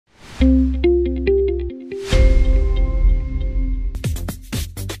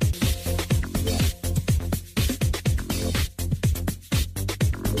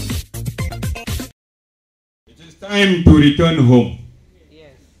time to return home.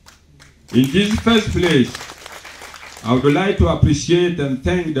 Yes. In this first place, I would like to appreciate and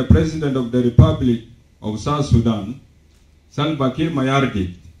thank the President of the Republic of South Sudan, Salva Kiir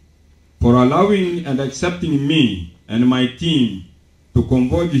Mayardit, for allowing and accepting me and my team to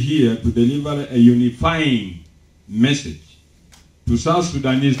converge here to deliver a unifying message to South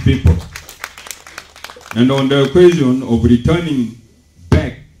Sudanese people, and on the occasion of returning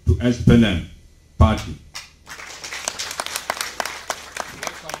back to SPLM party.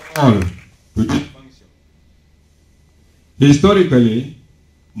 Welcome all to this function. Historically,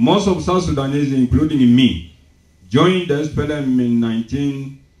 most of South Sudanese, including me, joined the SPLM in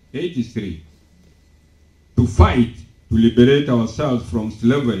 1983 to fight to liberate ourselves from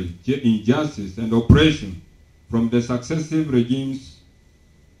slavery, injustice, and oppression from the successive regimes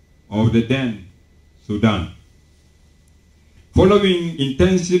of the then Sudan. Following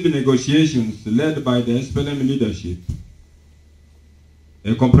intensive negotiations led by the SPLM leadership,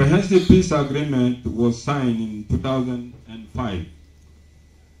 a comprehensive peace agreement was signed in 2005.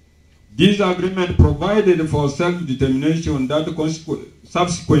 This agreement provided for self-determination that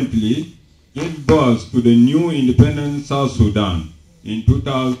subsequently gave birth to the new independent South Sudan in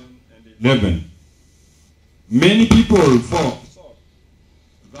 2011. Many people thought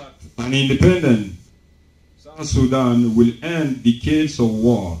that an independent South Sudan will end decades of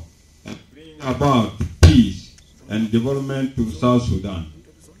war and bring about peace and development to South Sudan.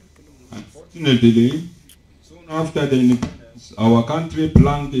 Unfortunately, soon after the independence, our country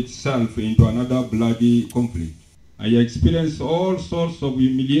plunged itself into another bloody conflict. I experienced all sorts of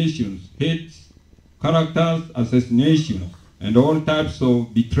humiliations, hates, character assassinations, and all types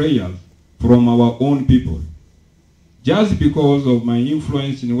of betrayals from our own people, just because of my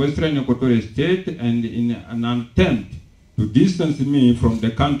influence in Western Equatorial State and in an attempt to distance me from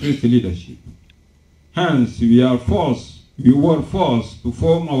the country's leadership. Hence, we were forced to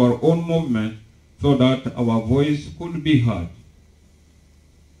form our own movement so that our voice could be heard.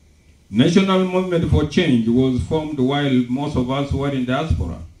 National Movement for Change was formed while most of us were in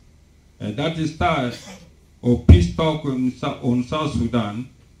diaspora. At that start of peace talk on South Sudan,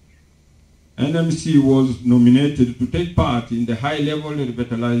 NMC was nominated to take part in the high-level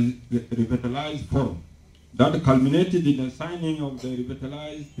revitalized forum that culminated in the signing of the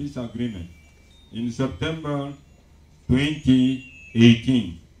revitalized peace agreement in September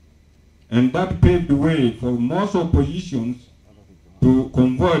 2018. And that paved the way for most oppositions to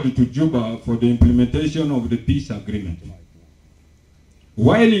converge to Juba for the implementation of the peace agreement.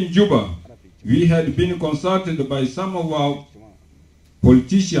 While in Juba, we had been consulted by some of our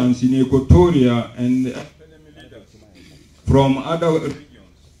politicians in Equatoria and SPLM leaders from other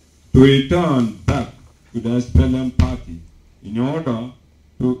regions to return back to the SPLM party in order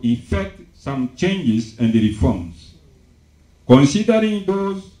to effect some changes and reforms. Considering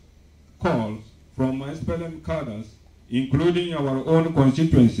those calls from SPLM cadres, including our own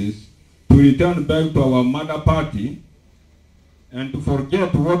constituencies, to return back to our mother party and to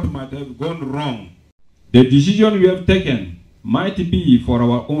forget what might have gone wrong, the decision we have taken might be for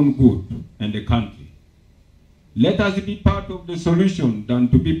our own good and the country. Let us be part of the solution than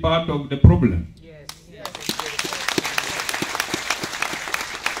to be part of the problem. Yes. Yes.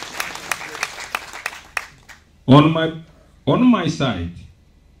 On my side,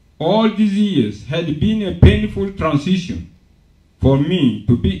 all these years had been a painful transition for me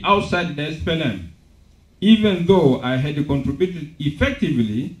to be outside the SPLM, even though I had contributed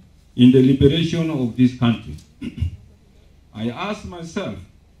effectively in the liberation of this country. I asked myself,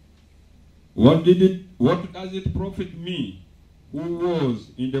 what does it profit me, who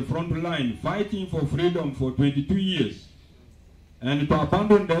was in the front line fighting for freedom for 22 years, and to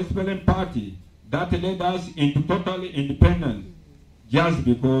abandon the SPLM party that led us into total independence just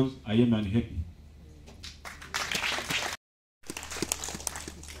because I am unhappy?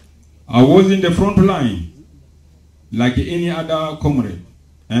 I was in the front line like any other comrade,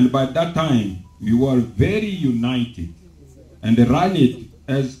 and by that time we were very united and rallied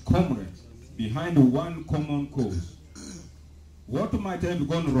as comrades behind one common cause. What might have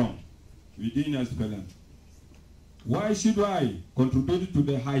gone wrong within SPLM? Why should I contribute to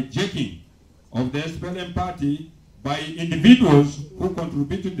the hijacking of the SPLM party by individuals who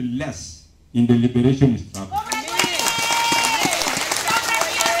contributed less in the liberation struggle?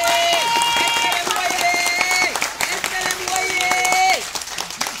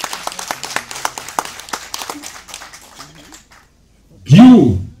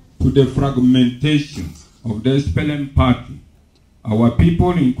 Due to the fragmentation of the SPLM party, our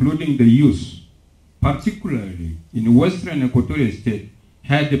people, including the youth, particularly in Western Equatorial State,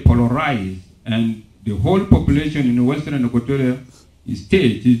 had polarized and the whole population in the Western Equatorial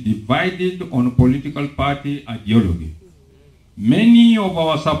State is divided on political party ideology. Many of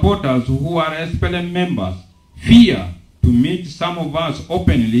our supporters who are SPLM members fear to meet some of us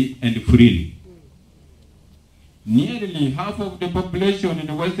openly and freely. Nearly half of the population in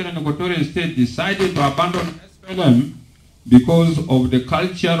the Western Equatorial State decided to abandon SPLM because of the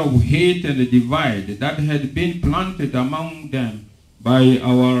culture of hate and divide that had been planted among them by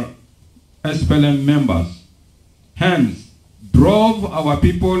our SPLM members. Hence, drove our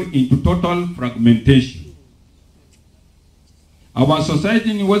people into total fragmentation. Our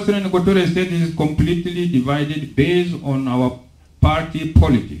society in Western Equatorial State is completely divided based on our party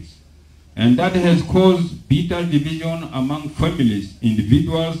politics, and that has caused bitter division among families,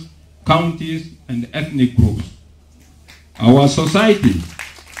 individuals, counties, and ethnic groups. Our society,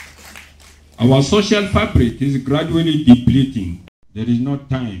 our social fabric is gradually depleting. There is no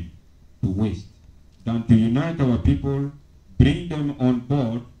time to waste than to unite our people, bring them on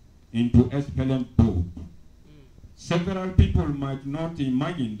board into SPLM board. Several people might not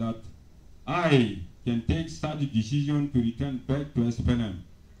imagine that I can take such decision to return back to SPLM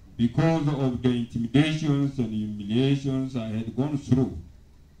because of the intimidations and humiliations I had gone through,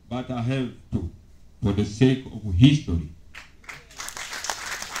 but I have to, for the sake of history,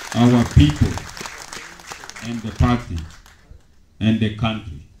 our people, and the party, and the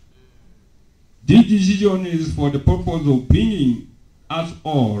country. This decision is for the purpose of bringing us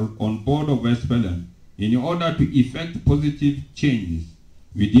all on board of SPLM in order to effect positive changes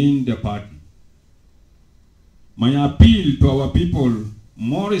within the party. My appeal to our people,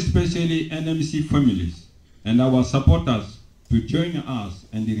 more especially NMC families and our supporters, to join us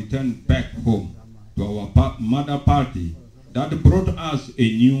and return back home to our mother party that brought us a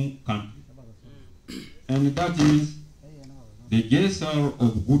new country. And that is the gesture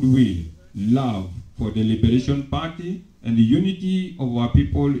of goodwill, love for the Liberation Party, and the unity of our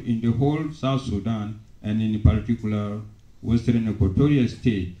people in the whole South Sudan, and in particular Western Equatorial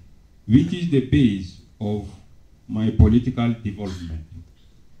State, which is the base of my political development.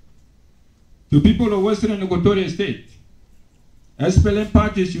 To people of Western Equatorial State, SPLM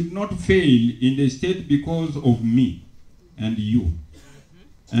party should not fail in the state because of me and you.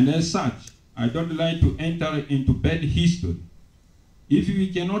 And as such, I don't like to enter into bad history. If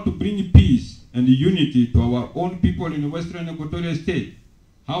we cannot bring peace and unity to our own people in the Western Equatorial State,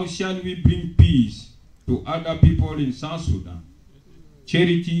 how shall we bring peace to other people in South Sudan?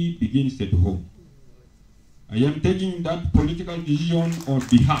 Charity begins at home. I am taking that political decision on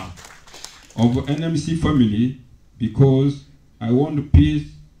behalf of NMC family because I want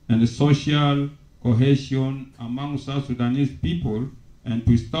peace and social cohesion among South Sudanese people and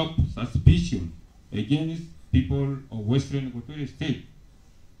to stop suspicion against people of Western Equatorial State.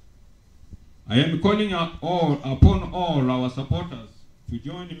 I am calling upon all our supporters to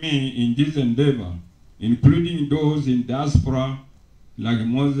join me in this endeavor, including those in diaspora like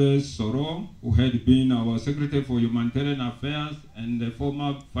Moses Soro, who had been our Secretary for Humanitarian Affairs and the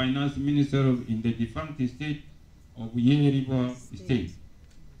former Finance Minister in the defunct state of Yei River State.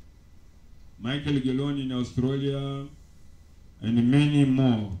 Michael Gillon in Australia, and many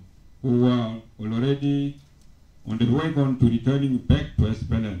more who are already on the wagon to returning back to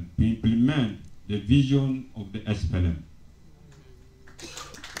SPLM to implement the vision of the SPLM.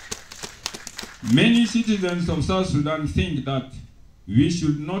 Many citizens of South Sudan think that we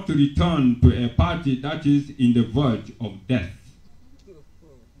should not return to a party that is in the verge of death.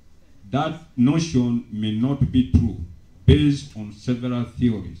 That notion may not be true, based on several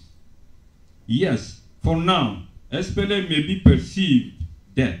theories. Yes, for now, SPLM may be perceived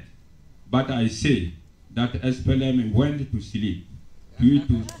dead, but I say that SPLM went to sleep due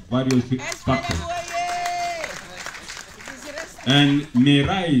to various factors and may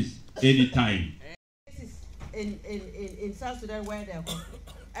rise any time. In South Sudan where they are from,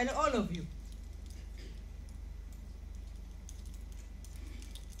 and all of you,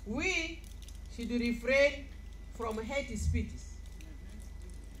 we should refrain from hate speeches.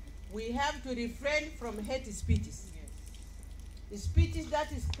 We have to refrain from hate speeches. The speeches that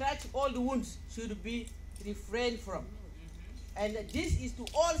scratch all the wounds should be refrained from. And this is to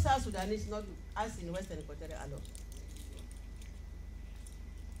all South Sudanese, not us in Western Equatoria alone.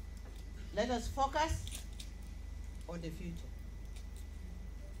 Let us focus on the future.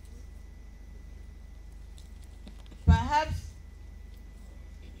 Perhaps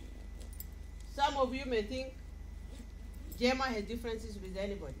some of you may think Jema has differences with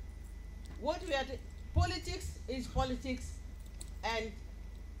anybody. What we are politics is politics, and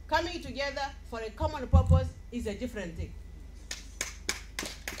coming together for a common purpose is a different thing.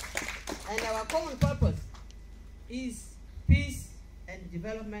 And our common purpose is peace and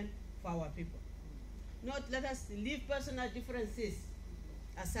development for our people. Not let us leave personal differences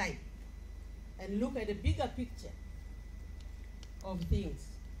aside and look at the bigger picture of things.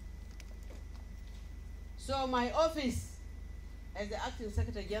 So my office as the Acting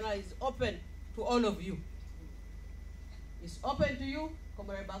Secretary General is open to all of you. It's open to you,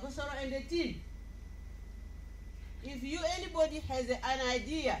 Comrade Bakosoro and the team. If anybody has an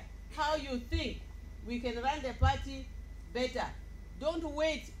idea how you think we can run the party better, don't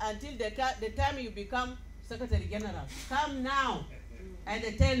wait until the time you become Secretary General. Come now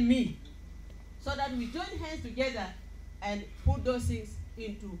and tell me, so that we join hands together and put those things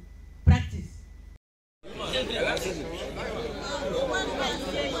into practice.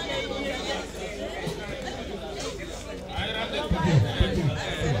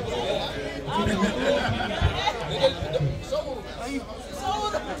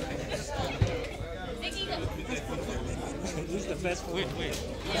 Who's the best? Wait.